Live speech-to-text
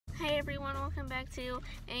Hey everyone, welcome back to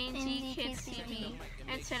A&G Kids TV.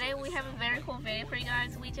 And today we have a very cool video for you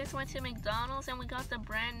guys. We just went to McDonald's and we got the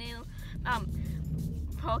brand new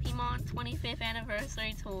Pokemon 25th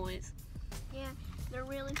anniversary toys. Yeah, they're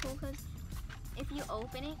really cool because if you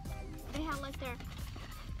open it, they have like their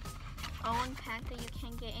own pack that you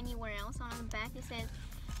can't get anywhere else. On the back it says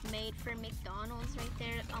made for McDonald's right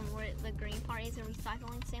there, where the green part is a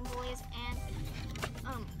recycling symbol is, and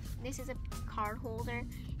this is a card holder.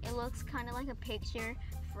 It looks kind of like a picture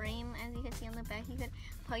frame, as you can see on the back. You could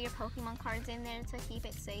put your Pokemon cards in there to keep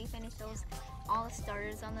it safe, and it shows all the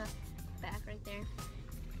starters on the back right there.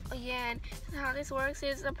 Oh yeah, and how this works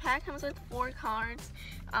is the pack comes with 4 cards,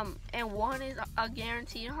 and one is a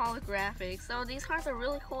guaranteed holographic. So these cards are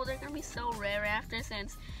really cool. They're gonna be so rare after,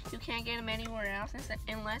 since you can't get them anywhere else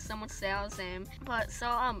unless someone sells them. But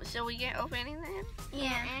so shall we get opening them?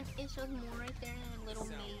 Yeah, and it shows more right there in a little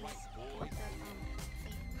maze.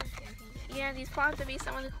 Yeah, these probably to be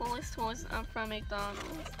some of the coolest toys from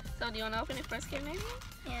McDonald's. So do you want to open it first, kid, maybe?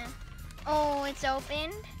 Yeah. Oh, it's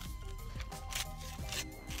opened.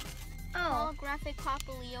 Oh. Holographic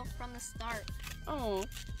Papa Leo from the start. Oh.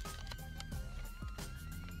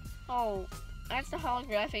 Oh, that's the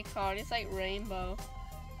holographic card. It's like rainbow.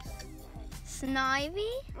 Snivy?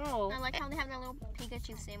 Oh. I like how they have that little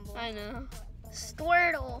Pikachu symbol. I know.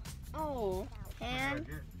 Squirtle. Oh. And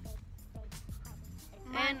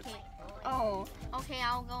oh. Okay,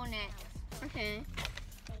 I'll go next. Okay.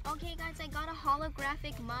 Okay, guys, I got a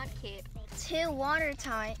holographic Mudkip. 2 water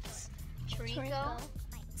types. Trico.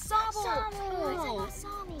 Sobble. Oh.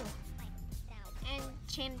 Sobble. And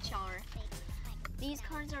Chimchar. These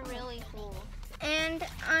cards are really cool. And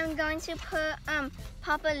I'm going to put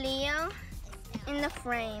Papa Leo in the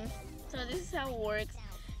frame. So this is how it works.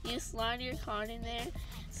 You slide your card in there.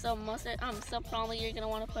 So so probably you're gonna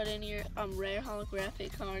want to put in your rare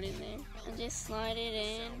holographic card in there, and just slide it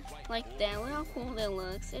in like that. Look how cool that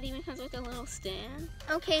looks. It even comes with a little stand.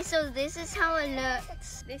 Okay, so this is how it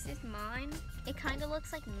looks. This is mine. It kind of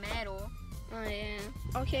looks like metal. Oh yeah.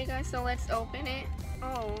 Okay guys, so let's open it.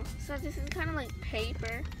 Oh, so this is kind of like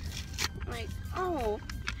paper. Like, oh,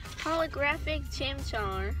 holographic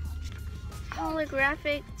Chimchar.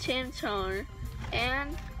 Holographic Chimchar.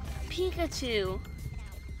 And Pikachu.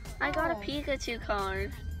 I got a Pikachu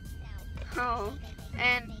card. Oh,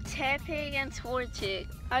 and Tepig and Torchic.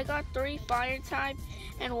 I got 3 fire type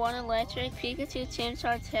and 1 electric. Pikachu,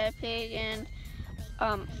 Chimchar, Tepig, and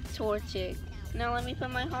Torchic. Now let me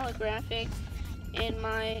put my holographic in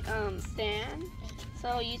my stand.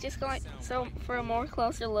 So you just go like, so for a more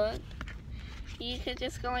closer look, you could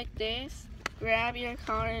just go like this, grab your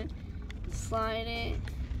card, slide it,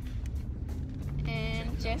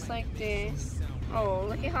 and just like this. Oh,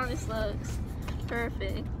 look at how this looks.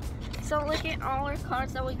 Perfect. So look at all our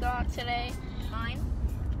cards that we got today. Mine.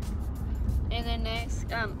 And then next,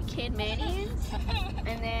 Kid Maniacs.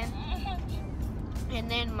 And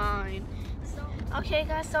then mine. Okay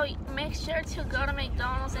guys, so make sure to go to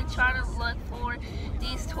McDonald's and try to look for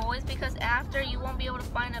these toys, because after you won't be able to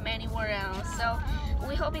find them anywhere else. So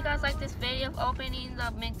we hope you guys like this video of opening the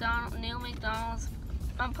new McDonald's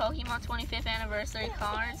Pokemon 25th anniversary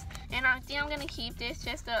cards. And I think I'm gonna keep this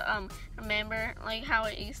just to remember like how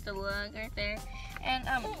it used to look right there. And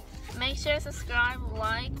make sure to subscribe,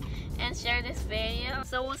 like, and share this video.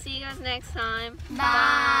 So we'll see you guys next time.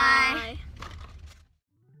 Bye.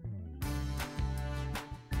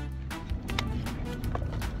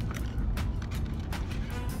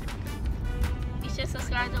 You should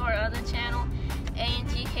subscribe to our other channel,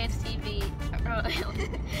 A&G Kids TV.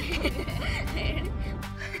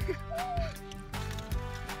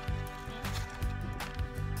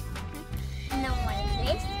 No more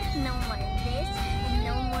this, no more